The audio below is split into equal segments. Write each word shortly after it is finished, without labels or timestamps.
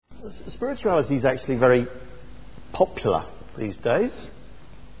Spirituality is actually very popular these days.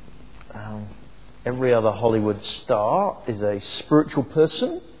 Every other Hollywood star is a spiritual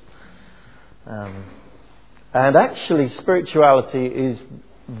person. And actually spirituality is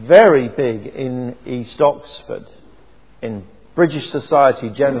very big in East Oxford, in British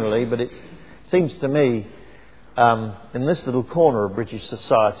society generally, but it seems to me in this little corner of British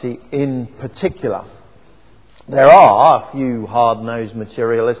society in particular. There are a few hard-nosed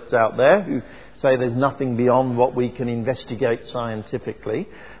materialists out there who say there's nothing beyond what we can investigate scientifically.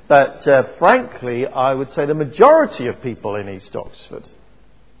 But frankly, I would say the majority of people in East Oxford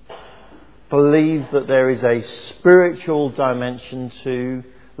believe that there is a spiritual dimension to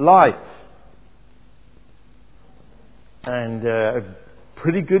life. And a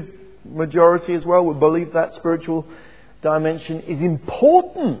pretty good majority as well would believe that spiritual dimension is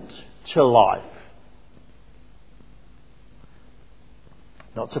important to life.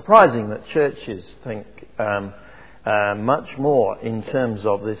 Not surprising that churches think much more in terms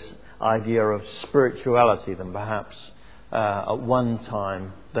of this idea of spirituality than perhaps at one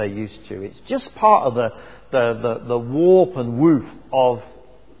time they used to. It's just part of the warp and woof of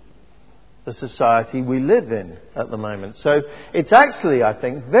the society we live in at the moment. So it's actually, I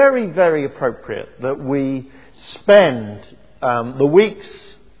think, very, very appropriate that we spend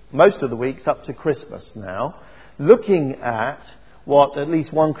most of the weeks up to Christmas now, looking at what at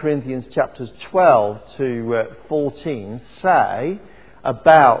least 1 Corinthians chapters 12 to 14 say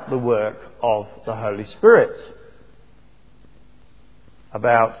about the work of the Holy Spirit,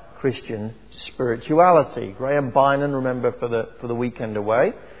 about Christian spirituality. Graham Bynon, remember, for the weekend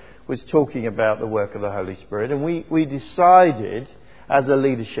away, was talking about the work of the Holy Spirit, and we decided as a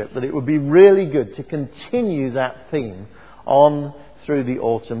leadership that it would be really good to continue that theme on through the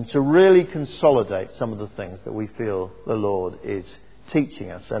autumn, to really consolidate some of the things that we feel the Lord is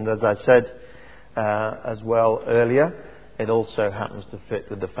teaching us. And as I said as well earlier, it also happens to fit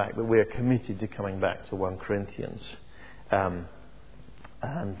with the fact that we are committed to coming back to 1 Corinthians. By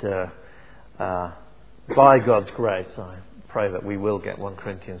God's grace, I pray that we will get 1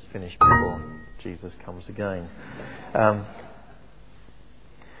 Corinthians finished before Jesus comes again.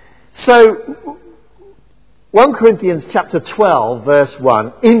 So 1 Corinthians chapter 12 verse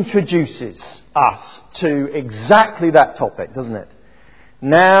 1 introduces us to exactly that topic, doesn't it?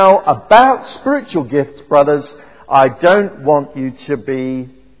 Now, about spiritual gifts, brothers, I don't want you to be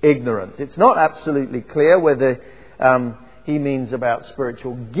ignorant. It's not absolutely clear whether he means about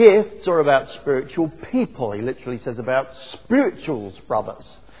spiritual gifts or about spiritual people. He literally says about spirituals, brothers.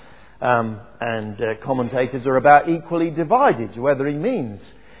 And commentators are about equally divided, whether he means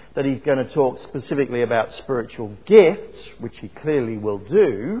that he's going to talk specifically about spiritual gifts, which he clearly will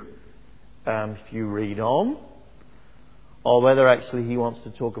do, if you read on, or whether actually he wants to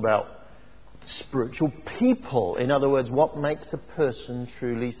talk about spiritual people. In other words, what makes a person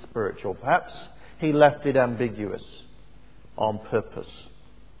truly spiritual. Perhaps he left it ambiguous on purpose.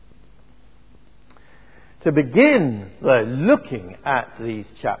 To begin, though, looking at these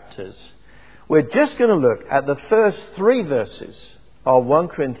chapters, we're just going to look at the first 3 verses of 1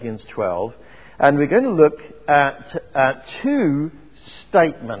 Corinthians 12, and we're going to look at 2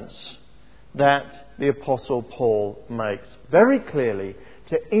 statements that the Apostle Paul makes very clearly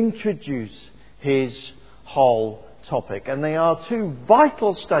to introduce his whole topic. And they are 2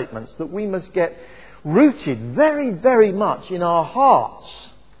 vital statements that we must get rooted very, very much in our hearts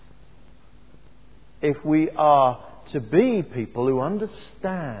if we are to be people who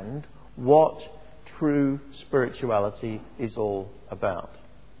understand what true spirituality is all about.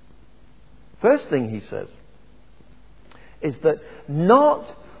 First thing he says is that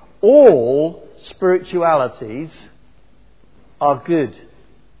not all spiritualities are good.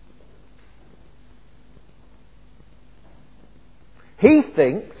 He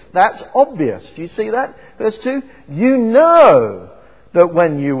thinks that's obvious. Do you see that? Verse 2, you know that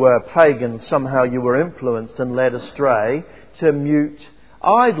when you were pagans, somehow you were influenced and led astray to mute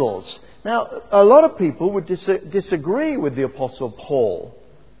idols. Now, a lot of people would disagree with the Apostle Paul,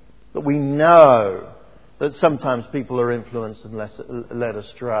 that we know that sometimes people are influenced and led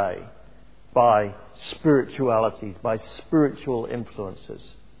astray by spiritualities, by spiritual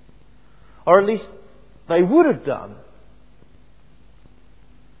influences. Or at least they would have done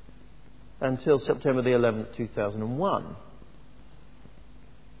until September the 11th, 2001.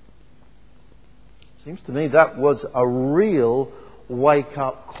 Seems to me that was a real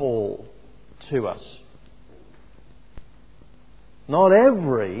wake-up call to us. Not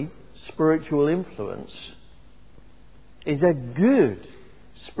every spiritual influence is a good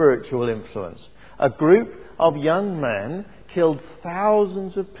spiritual influence. A group of young men killed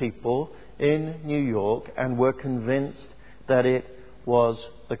thousands of people in New York and were convinced that it was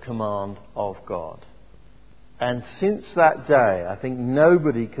the command of God. And since that day, I think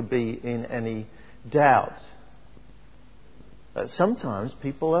nobody could be in any doubt that sometimes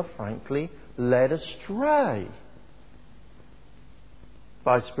people are frankly led astray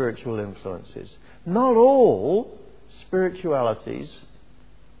by spiritual influences. Not all spiritualities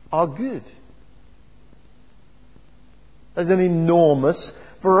are good. There's an enormous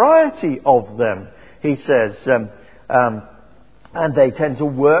variety of them, he says, and they tend to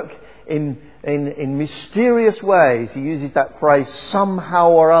work in mysterious ways. He uses that phrase, somehow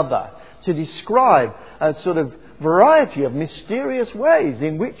or other, to describe a sort of variety of mysterious ways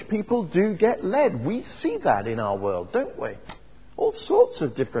in which people do get led. We see that in our world, don't we? All sorts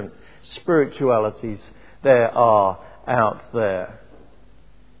of different spiritualities there are out there.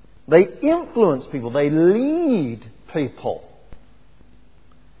 They influence people. They lead people.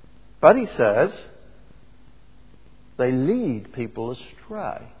 But he says, they lead people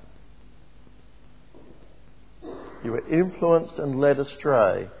astray. You were influenced and led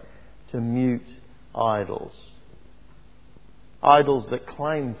astray to mute idols. Idols that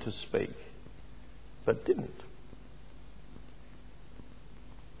claimed to speak, but didn't.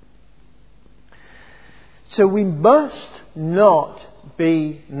 So we must not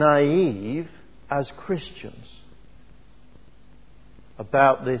be naive as Christians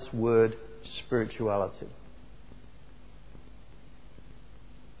about this word spirituality.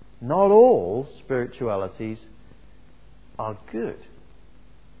 Not all spiritualities are good.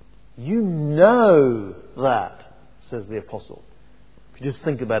 You know that, says the apostle. If you just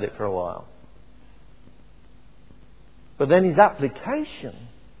think about it for a while. But then his application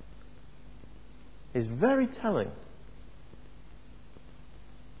is very telling.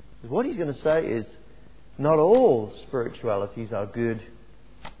 What he's going to say is, not all spiritualities are good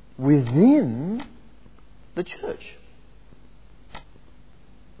within the church.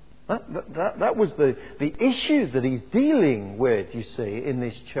 That was the issue that he's dealing with, you see, in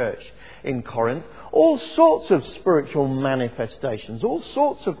this church in Corinth. All sorts of spiritual manifestations, all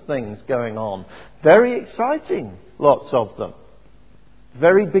sorts of things going on. Very exciting, lots of them.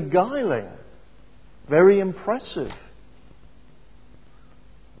 Very beguiling. Very impressive.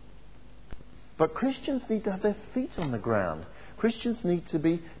 But Christians need to have their feet on the ground. Christians need to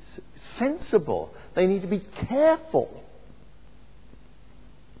be sensible. They need to be careful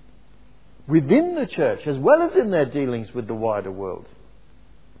within the church as well as in their dealings with the wider world.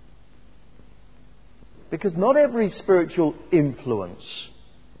 Because not every spiritual influence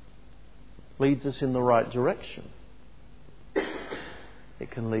leads us in the right direction.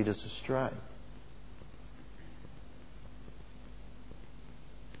 It can lead us astray.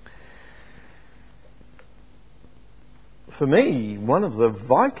 For me, one of the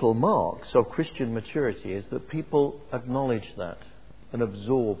vital marks of Christian maturity is that people acknowledge that and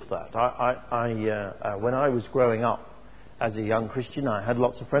absorb that. When I was growing up as a young Christian, I had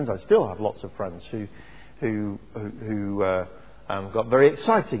lots of friends. I still have lots of friends who got very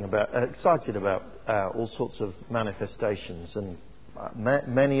excited about all sorts of manifestations, and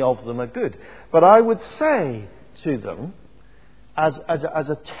many of them are good. But I would say to them, as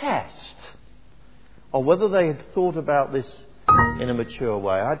a test, or whether they had thought about this in a mature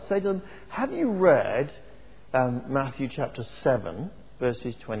way, I'd say to them, have you read Matthew chapter 7,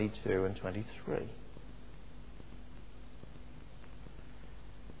 verses 22 and 23?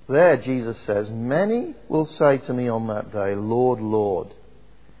 There Jesus says, many will say to me on that day, Lord, Lord,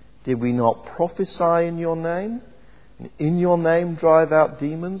 did we not prophesy in your name, and in your name drive out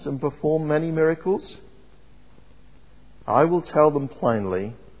demons and perform many miracles? I will tell them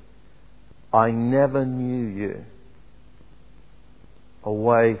plainly, I never knew you.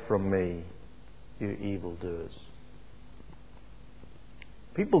 Away from me, you evildoers.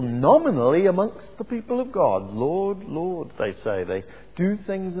 People nominally amongst the people of God, Lord, Lord, they say. They do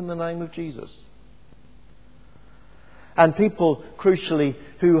things in the name of Jesus. And people, crucially,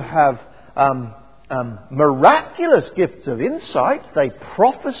 who have miraculous gifts of insight, they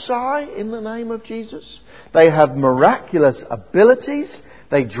prophesy in the name of Jesus. They have miraculous abilities.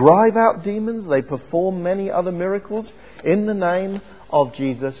 They drive out demons. They perform many other miracles in the name of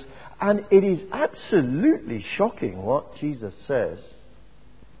Jesus. And it is absolutely shocking what Jesus says.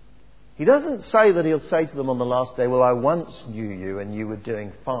 He doesn't say that he'll say to them on the last day, well, I once knew you and you were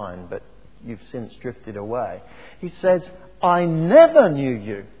doing fine, but you've since drifted away. He says, I never knew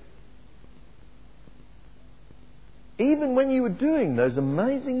you. Even when you were doing those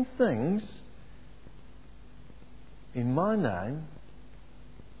amazing things in my name,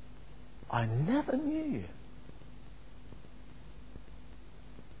 I never knew you.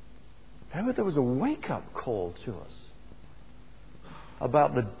 There was a wake-up call to us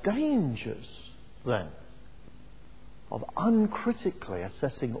about the dangers then of uncritically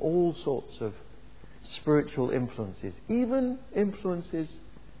assessing all sorts of spiritual influences, even influences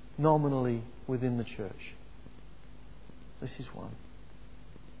nominally within the church. This is one.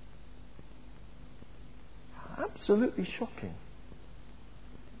 Absolutely shocking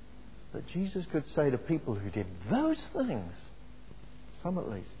that Jesus could say to people who did those things, some at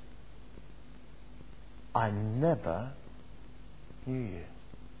least, I never knew you.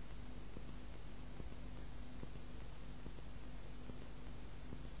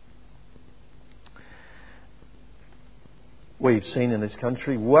 We've seen in this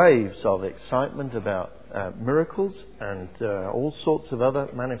country waves of excitement about miracles and all sorts of other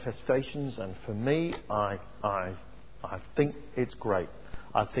manifestations, and for me, I think it's great.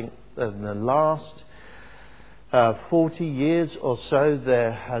 I think in the last 40 years or so,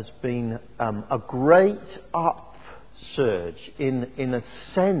 there has been a great upsurge in a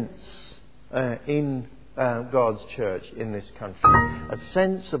sense in God's church in this country. A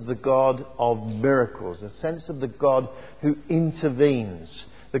sense of the God of miracles, a sense of the God who intervenes,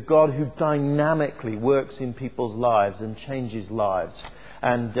 the God who dynamically works in people's lives and changes lives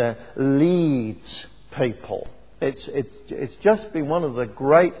and leads people. It's just been one of the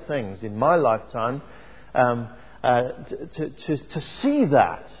great things in my lifetime to see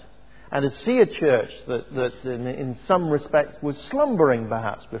that, and to see a church that in some respects was slumbering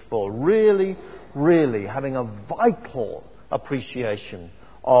perhaps before, really having a vital appreciation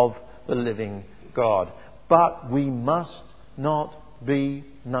of the living God. But we must not be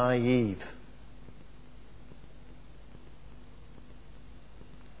naive.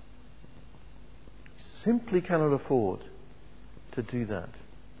 Simply cannot afford to do that.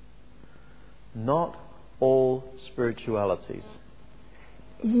 Not all spiritualities,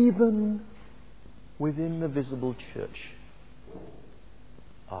 even within the visible church,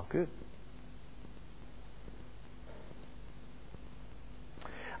 are good.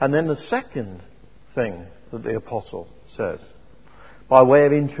 And then the second thing that the apostle says, by way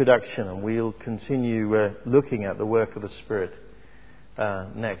of introduction, and we'll continue looking at the work of the Spirit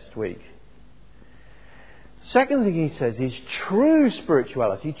next week. Second thing he says is true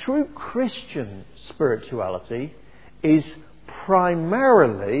spirituality, true Christian spirituality, is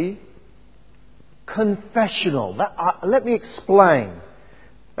primarily confessional. Let me explain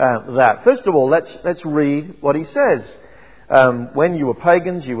that. First of all, let's read what he says. When you were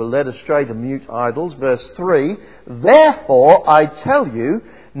pagans, you were led astray to mute idols. Verse 3, therefore I tell you,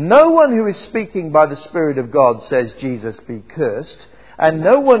 no one who is speaking by the Spirit of God says Jesus be cursed, and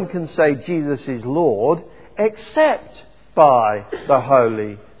no one can say Jesus is Lord except by the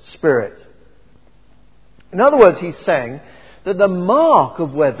Holy Spirit. In other words, he's saying that the mark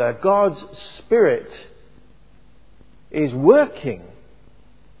of whether God's Spirit is working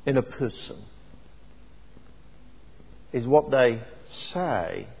in a person is what they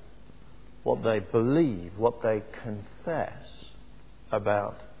say, what they believe, what they confess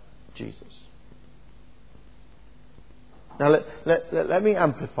about Jesus. Now let me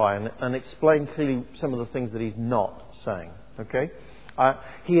amplify and explain clearly some of the things that he's not saying. Okay,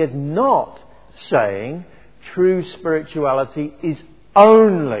 he is not saying true spirituality is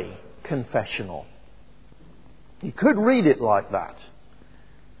only confessional. You could read it like that,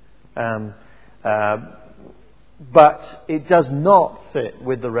 but it does not fit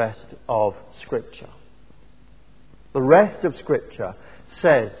with the rest of Scripture. The rest of Scripture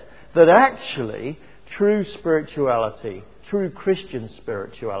says that actually true spirituality, true Christian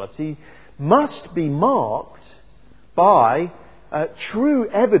spirituality, must be marked by true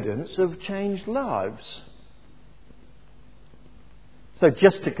evidence of changed lives. So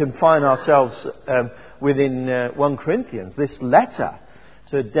just to confine ourselves within 1 Corinthians, this letter,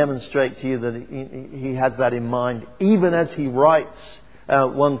 to demonstrate to you that he has that in mind, even as he writes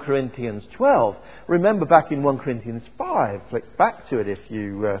 1 Corinthians 12. Remember back in 1 Corinthians 5, flick back to it if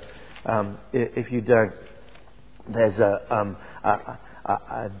you don't. There's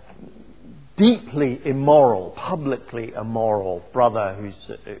a deeply immoral, publicly immoral brother who's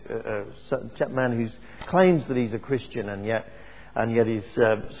a man who claims that he's a Christian and yet he's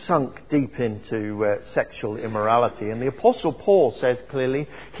sunk deep into sexual immorality. And the Apostle Paul says clearly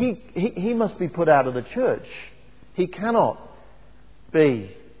he must be put out of the church. He cannot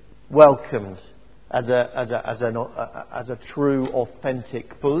be welcomed as a true,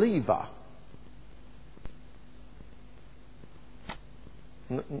 authentic believer.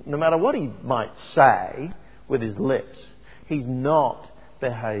 No matter what he might say with his lips, he's not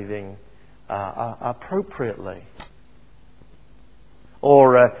behaving appropriately.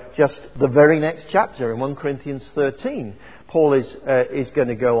 Or just the very next chapter in 1 Corinthians 13, Paul is going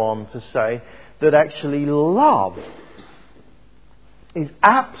to go on to say that actually love is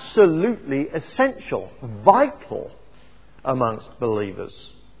absolutely essential, vital amongst believers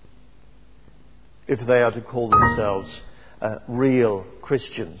if they are to call themselves real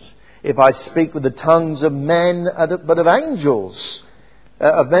Christians. If I speak with the tongues of men but of angels,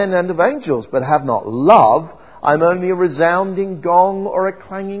 of men and of angels, but have not love, I'm only a resounding gong or a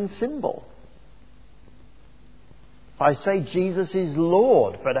clanging cymbal. If I say Jesus is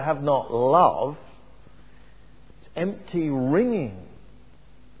Lord, but have not love, it's empty ringing.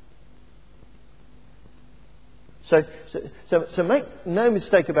 So make no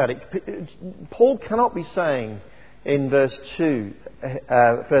mistake about it. Paul cannot be saying in verse 3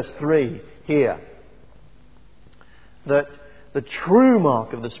 here, that the true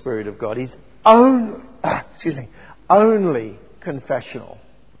mark of the Spirit of God is only confessional.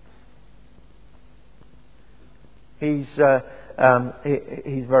 He's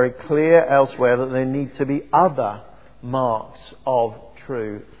very clear elsewhere that there need to be other marks of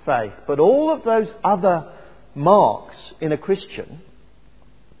true faith. But all of those other marks in a Christian,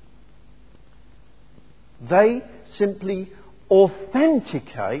 they simply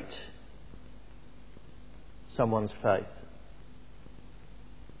authenticate someone's faith.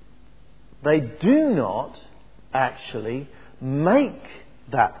 They do not actually make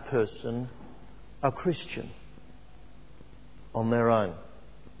that person a Christian on their own.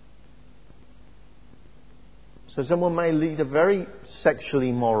 So someone may lead a very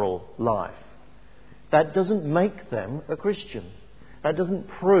sexually moral life. That doesn't make them a Christian. That doesn't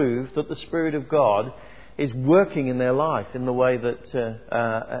prove that the Spirit of God is working in their life in the way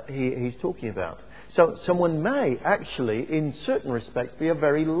that he's talking about. So someone may actually, in certain respects, be a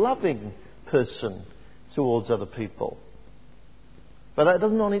very loving person towards other people. But that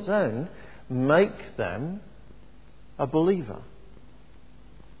doesn't on its own make them a believer.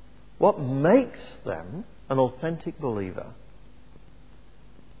 What makes them an authentic believer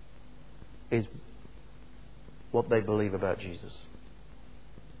is what they believe about Jesus.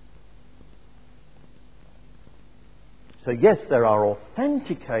 So yes, there are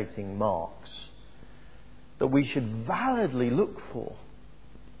authenticating marks that we should validly look for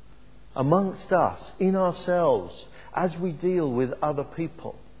amongst us, in ourselves, as we deal with other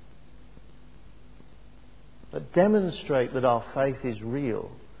people, that demonstrate that our faith is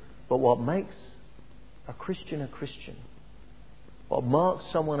real. But what makes a Christian, what marks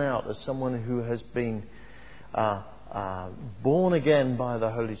someone out as someone who has been born again by the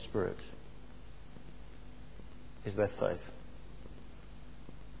Holy Spirit, is their faith.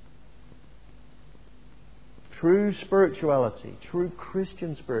 True spirituality, true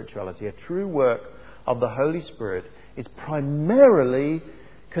Christian spirituality, a true work of the Holy Spirit is primarily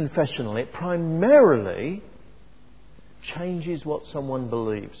confessional. It primarily changes what someone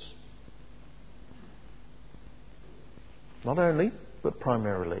believes. Not only, but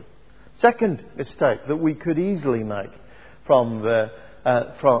primarily. Second mistake that we could easily make from verse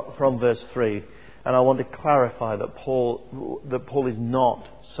 3, and I want to clarify that Paul is not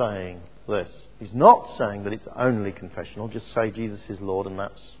saying this. He's not saying that it's only confessional. Just say Jesus is Lord, and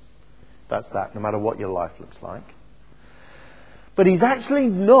that's that, no matter what your life looks like. But he's actually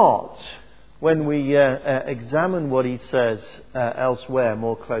not, when we examine what he says elsewhere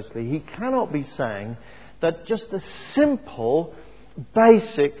more closely, he cannot be saying that just the simple,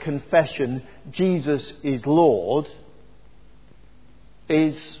 basic confession, Jesus is Lord,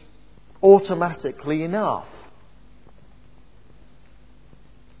 is automatically enough.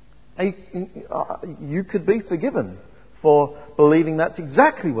 You could be forgiven for believing that's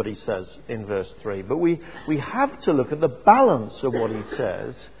exactly what he says in verse 3. But we have to look at the balance of what he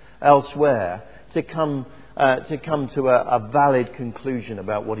says elsewhere to come to a valid conclusion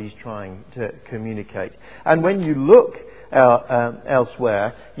about what he's trying to communicate. And when you look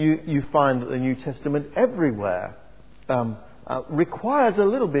elsewhere, you find that the New Testament everywhere requires a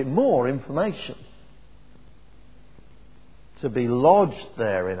little bit more information to be lodged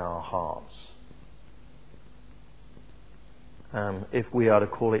there in our hearts, if we are to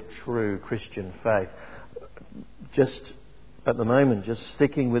call it true Christian faith. Just at the moment, just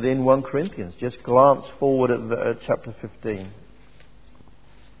sticking within 1 Corinthians, just glance forward at chapter 15.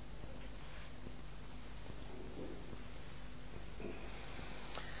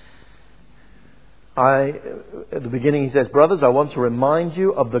 At the beginning he says, "Brothers, I want to remind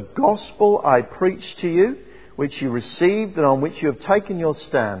you of the gospel I preached to you, which you received and on which you have taken your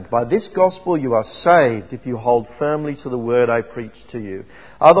stand. By this gospel you are saved if you hold firmly to the word I preached to you.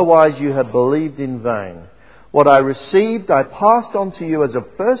 Otherwise you have believed in vain. What I received, I passed on to you as of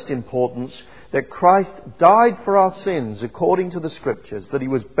first importance, that Christ died for our sins according to the Scriptures, that he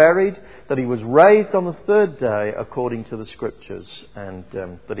was buried, that he was raised on the third day according to the Scriptures, and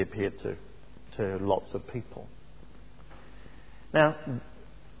that he appeared to lots of people. Now,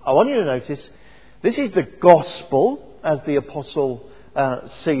 I want you to notice, this is the gospel as the apostle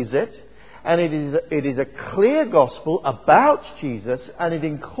sees it, and it is a clear gospel about Jesus, and it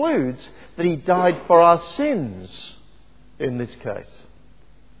includes that he died for our sins in this case.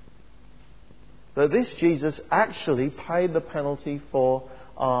 That this Jesus actually paid the penalty for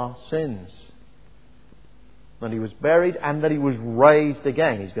our sins. That he was buried and that he was raised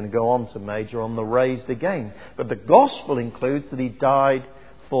again. He's going to go on to major on the raised again. But the gospel includes that he died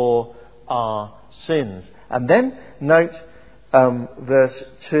for our sins. And then note verse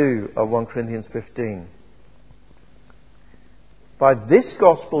 2 of 1 Corinthians 15. By this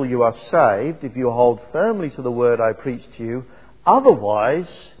gospel you are saved if you hold firmly to the word I preached to you. Otherwise,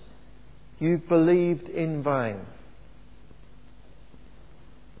 you've believed in vain.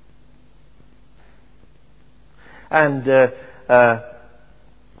 And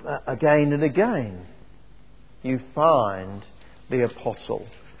again and again, you find the apostle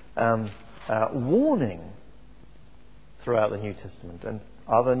warning throughout the New Testament, and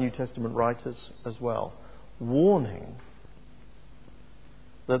other New Testament writers as well, warning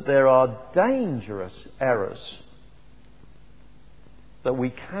that there are dangerous errors that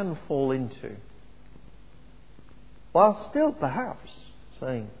we can fall into, while still perhaps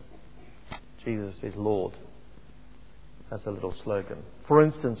saying Jesus is Lord as a little slogan. For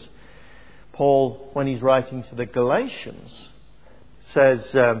instance, Paul, when he's writing to the Galatians, says,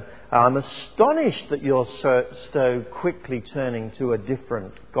 I'm astonished that you're so quickly turning to a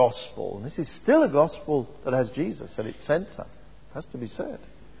different gospel. And this is still a gospel that has Jesus at its centre. Has to be said.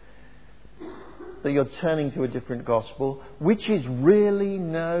 That you're turning to a different gospel, which is really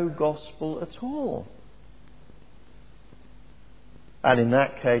no gospel at all. And in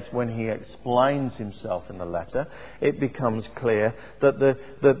that case, when he explains himself in the letter, it becomes clear that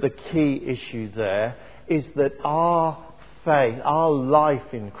the key issue there is that our faith, our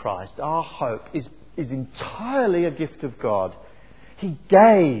life in Christ, our hope is entirely a gift of God. He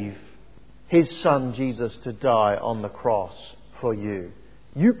gave his Son Jesus to die on the cross for you.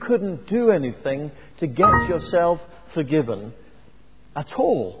 You couldn't do anything to get yourself forgiven at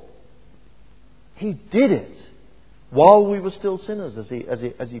all. He did it while we were still sinners,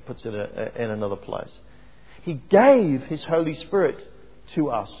 as he puts it in another place. He gave his Holy Spirit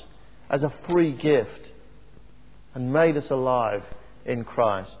to us as a free gift and made us alive in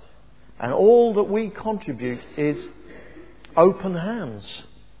Christ. And all that we contribute is open hands.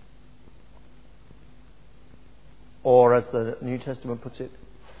 Or as the New Testament puts it,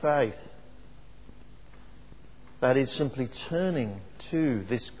 faith. That is simply turning to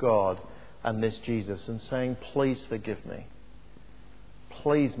this God and this Jesus and saying, please forgive me.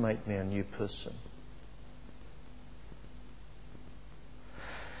 Please make me a new person.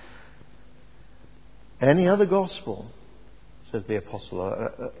 Any other gospel, says the apostle,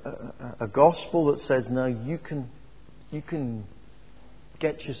 a gospel that says, no, you can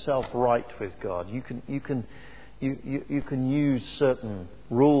get yourself right with God. You can use certain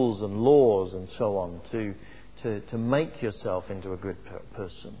rules and laws and so on to make yourself into a good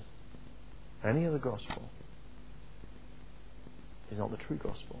person. Any other gospel is not the true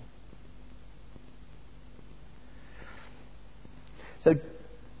gospel. So,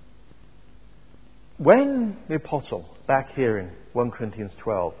 when the apostle, back here in 1 Corinthians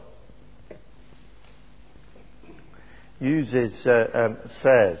 12,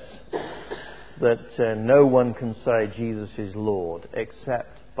 says that no one can say Jesus is Lord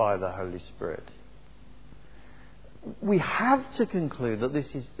except by the Holy Spirit, we have to conclude that this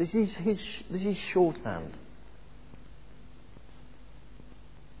is shorthand.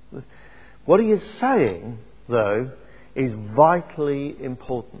 What he is saying, though, is vitally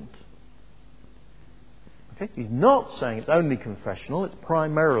important. Okay? He's not saying it's only confessional, it's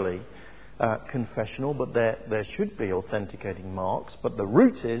primarily confessional, but there should be authenticating marks. But the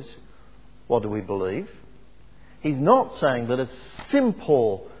root is, what do we believe? He's not saying that a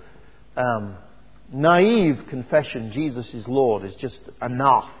simple, naive confession, Jesus is Lord, is just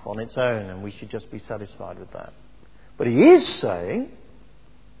enough on its own and we should just be satisfied with that. But he is saying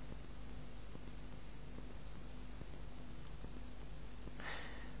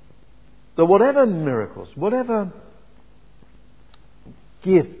that whatever miracles, whatever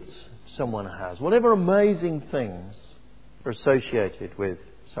gifts someone has, whatever amazing things are associated with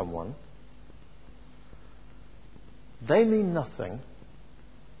someone, they mean nothing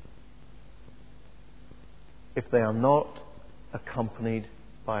if they are not accompanied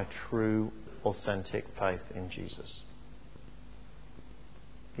by a true, authentic faith in Jesus.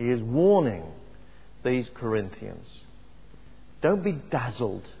 He is warning these Corinthians. Don't be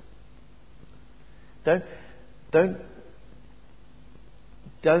dazzled. Don't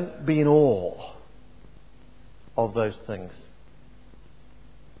be in awe of those things.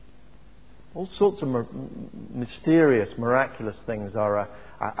 All sorts of mysterious, miraculous things are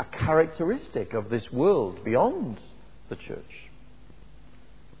a characteristic of this world beyond the church.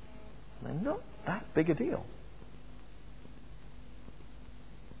 They're not that big a deal.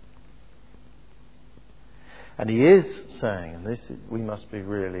 And he is saying, and we must be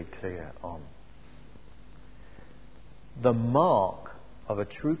really clear on, the mark of a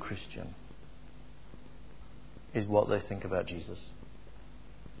true Christian is what they think about Jesus.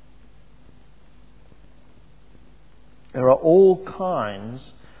 There are all kinds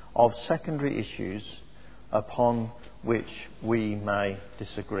of secondary issues upon which we may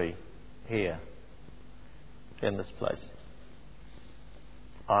disagree here in this place.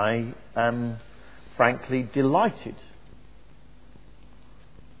 I am frankly delighted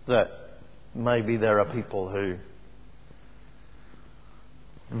that maybe there are people who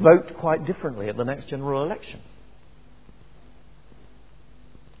vote quite differently at the next general election,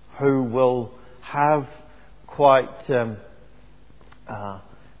 who will have quite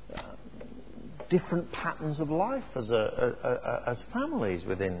different patterns of life as families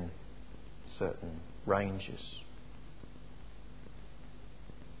within certain ranges.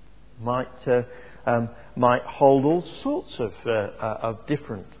 Might hold all sorts of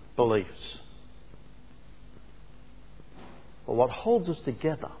different beliefs. But what holds us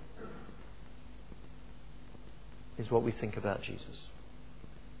together is what we think about Jesus.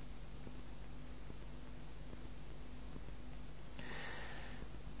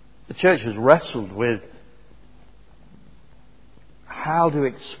 The church has wrestled with how to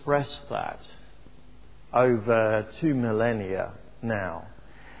express that over 2 millennia now.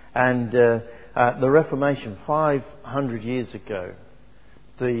 And the Reformation, 500 years ago,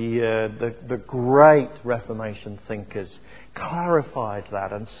 the great Reformation thinkers clarified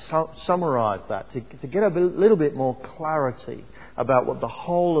that and summarised that to get a little bit more clarity about what the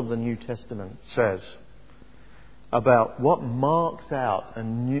whole of the New Testament says about what marks out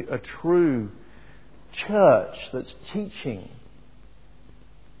a true church that's teaching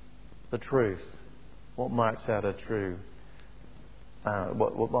the truth, what marks out a true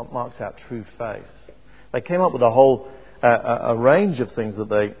what marks out true faith. They came up with a whole a range of things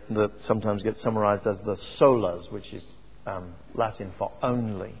that sometimes get summarised as the solas, which is Latin for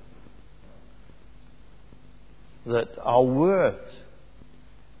only, that are worth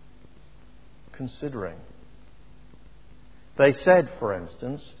considering. They said, for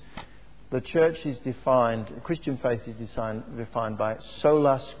instance, the church is defined, Christian faith is defined by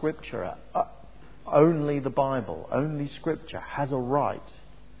sola scriptura. Only the Bible, only Scripture has a right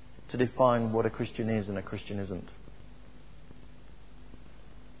to define what a Christian is and a Christian isn't.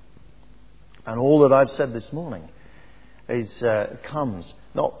 And all that I've said this morning comes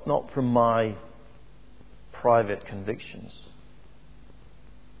not from my private convictions,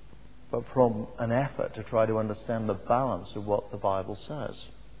 but from an effort to try to understand the balance of what the Bible says.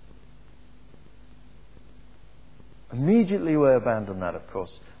 Immediately we abandon that, of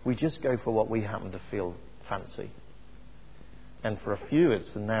course. We just go for what we happen to feel fancy. And for a few it's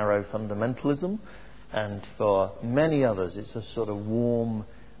a narrow fundamentalism, and for many others it's a sort of warm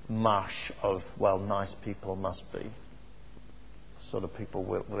mush of, well, nice people must be. Sort of people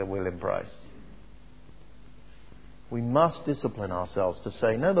we'll embrace. We must discipline ourselves to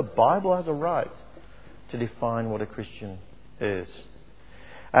say, no, the Bible has a right to define what a Christian is.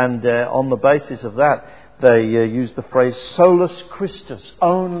 And on the basis of that, they use the phrase solus Christus,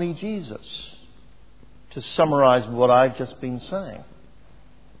 only Jesus, to summarise what I've just been saying.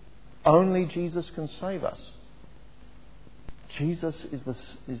 Only Jesus can save us. Jesus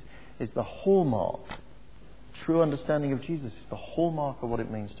is the hallmark. True understanding of Jesus is the hallmark of what it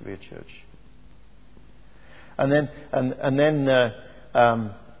means to be a church. And then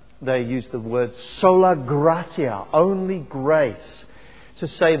they use the word sola gratia, only grace, to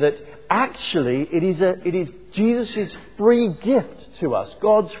say that actually it is Jesus' free gift to us,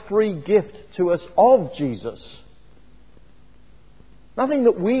 God's free gift to us of Jesus. Nothing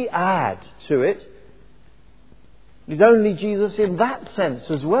that we add to it. It is only Jesus in that sense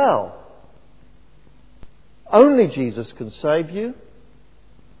as well. Only Jesus can save you.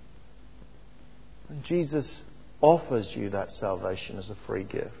 And Jesus offers you that salvation as a free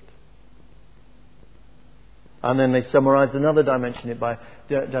gift. And then they summarised another dimension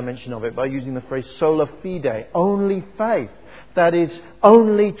of it by using the phrase sola fide, only faith. That is,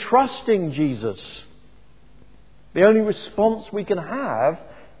 only trusting Jesus. The only response we can have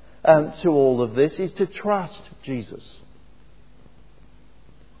to all of this is to trust Jesus.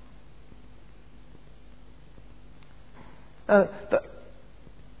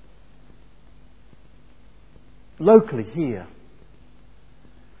 Locally here,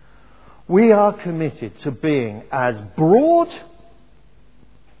 we are committed to being as broad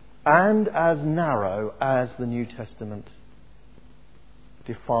and as narrow as the New Testament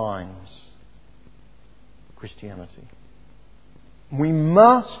defines Christianity. We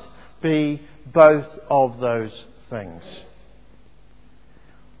must be both of those things.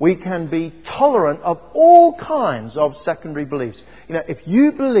 We can be tolerant of all kinds of secondary beliefs. You know, if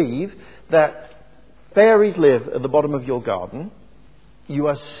you believe that fairies live at the bottom of your garden, you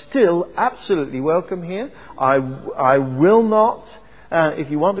are still absolutely welcome here. I will not,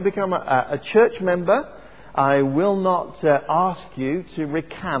 if you want to become a church member, I will not ask you to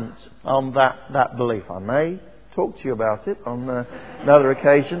recant on that belief. I may talk to you about it on another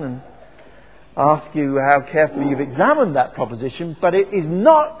occasion and ask you how carefully you've examined that proposition, but it is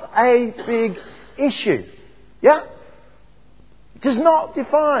not a big issue. Yeah? It does not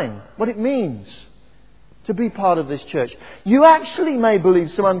define what it means to be part of this church. You actually may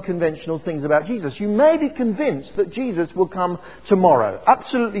believe some unconventional things about Jesus. You may be convinced that Jesus will come tomorrow.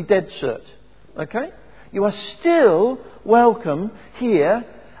 Absolutely dead cert. Okay? You are still welcome here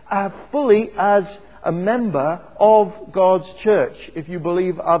fully as a member of God's church if you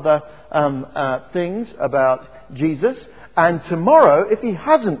believe other things about Jesus. And tomorrow, if he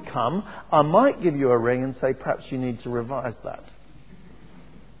hasn't come, I might give you a ring and say perhaps you need to revise that.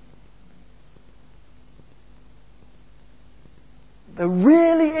 There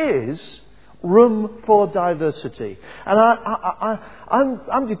really is room for diversity. And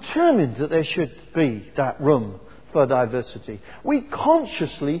I'm determined that there should be that room for diversity. We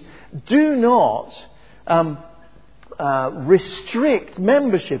consciously do not restrict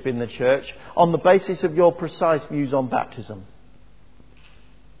membership in the church on the basis of your precise views on baptism.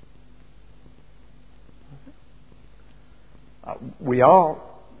 We are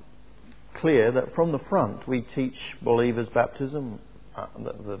clear that from the front we teach believers baptism.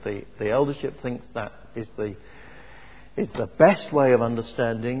 The eldership thinks that is the best way of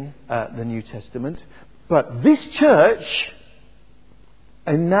understanding the New Testament. But this church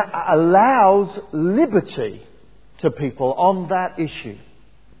allows liberty to people on that issue.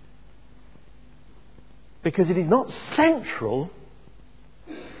 Because it is not central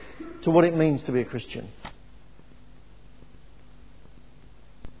to what it means to be a Christian.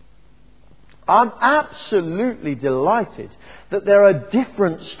 I'm absolutely delighted that there are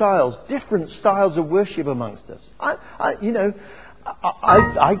different styles of worship amongst us. I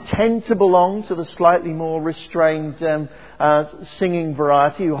tend to belong to the slightly more restrained singing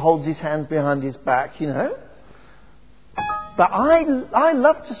variety who holds his hands behind his back, you know. But I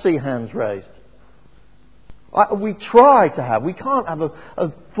love to see hands raised. We try to have, we can't have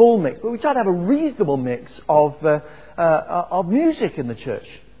a full mix, but we try to have a reasonable mix of music in the church.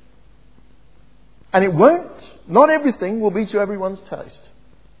 And not everything will be to everyone's taste.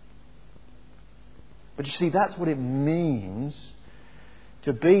 But you see, that's what it means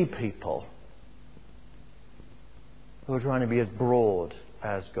to be people who are trying to be as broad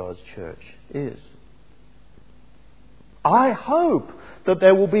as God's church is. I hope that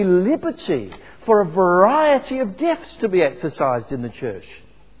there will be liberty for a variety of gifts to be exercised in the church.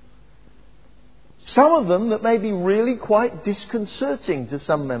 Some of them that may be really quite disconcerting to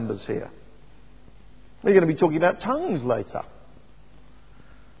some members here. We're going to be talking about tongues later.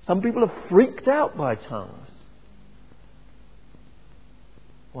 Some people are freaked out by tongues.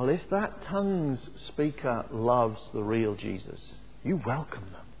 Well, if that tongues speaker loves the real Jesus, you welcome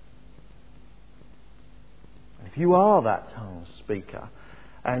them. And if you are that tongues speaker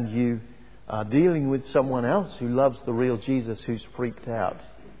and you are dealing with someone else who loves the real Jesus who's freaked out,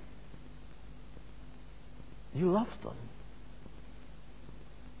 you love them.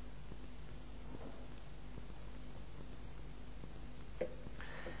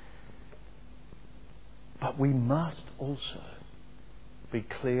 But we must also be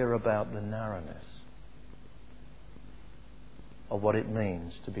clear about the narrowness of what it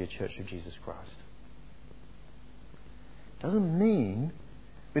means to be a Church of Jesus Christ. It doesn't mean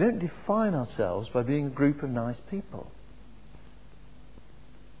we don't define ourselves by being a group of nice people.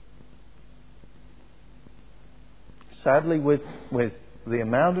 Sadly, with the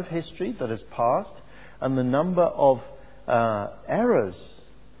amount of history that has passed and the number of errors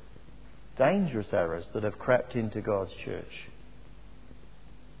dangerous errors that have crept into God's church.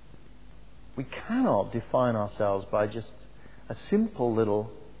 We cannot define ourselves by just a simple little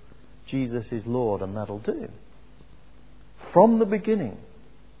Jesus is Lord and that'll do. From the beginning,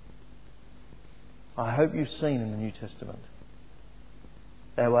 I hope you've seen in the New Testament,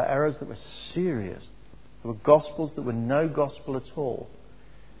 there were errors that were serious. There were gospels that were no gospel at all.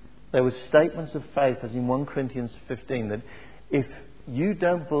 There were statements of faith, as in 1 Corinthians 15, that if you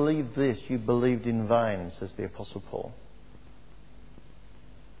don't believe this, you believed in vain, says the Apostle Paul.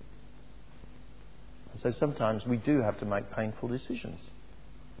 And so sometimes we do have to make painful decisions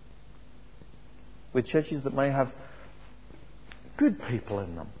with churches that may have good people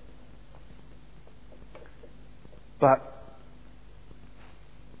in them. But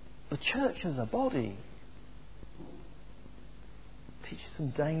the church as a body teaches some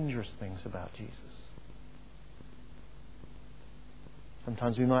dangerous things about Jesus.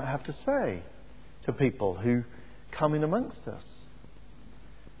 Sometimes we might have to say to people who come in amongst us,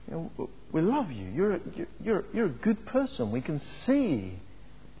 we love you. You're a good person. We can see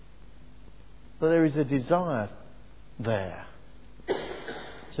that there is a desire there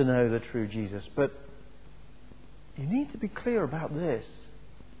to know the true Jesus. But you need to be clear about this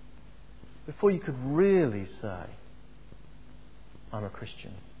before you could really say, I'm a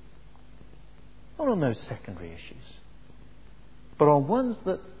Christian. Not on those secondary issues, but on ones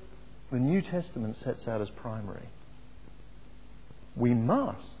that the New Testament sets out as primary. We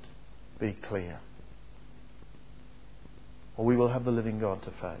must be clear, or we will have the living God to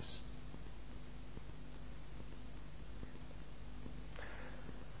face.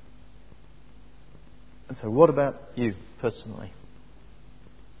 And so what about you personally?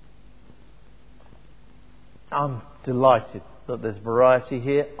 I'm delighted that there's variety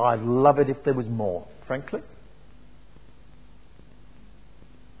here. I'd love it if there was more, frankly.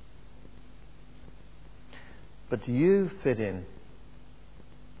 But do you fit in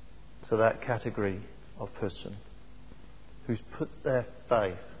to that category of person who's put their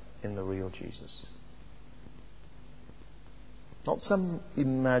faith in the real Jesus? Not some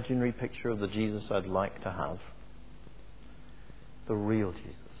imaginary picture of the Jesus I'd like to have. The real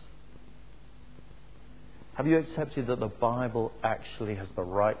Jesus. Have you accepted that the Bible actually has the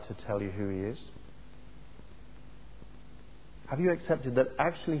right to tell you who He is? Have you accepted that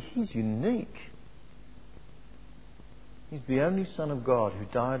actually He's unique? He's the only Son of God who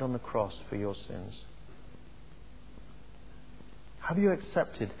died on the cross for your sins. Have you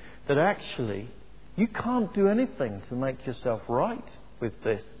accepted that actually you can't do anything to make yourself right with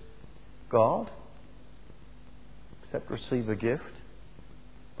this God except receive a gift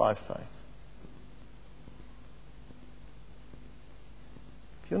by faith?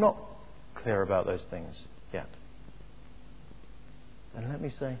 If you're not clear about those things yet, then let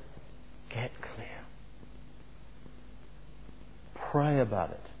me say, get clear. Pray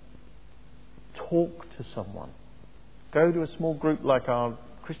about it. Talk to someone. Go to a small group like our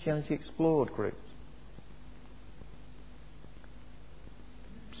Christianity Explored group.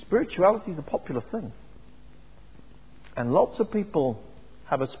 Spirituality is a popular thing. And lots of people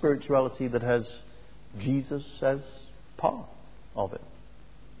have a spirituality that has Jesus as part of it.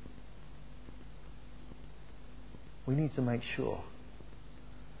 We need to make sure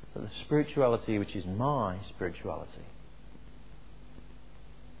that the spirituality, which is my spirituality,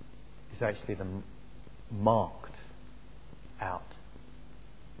 is actually marked out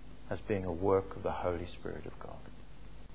as being a work of the Holy Spirit of God.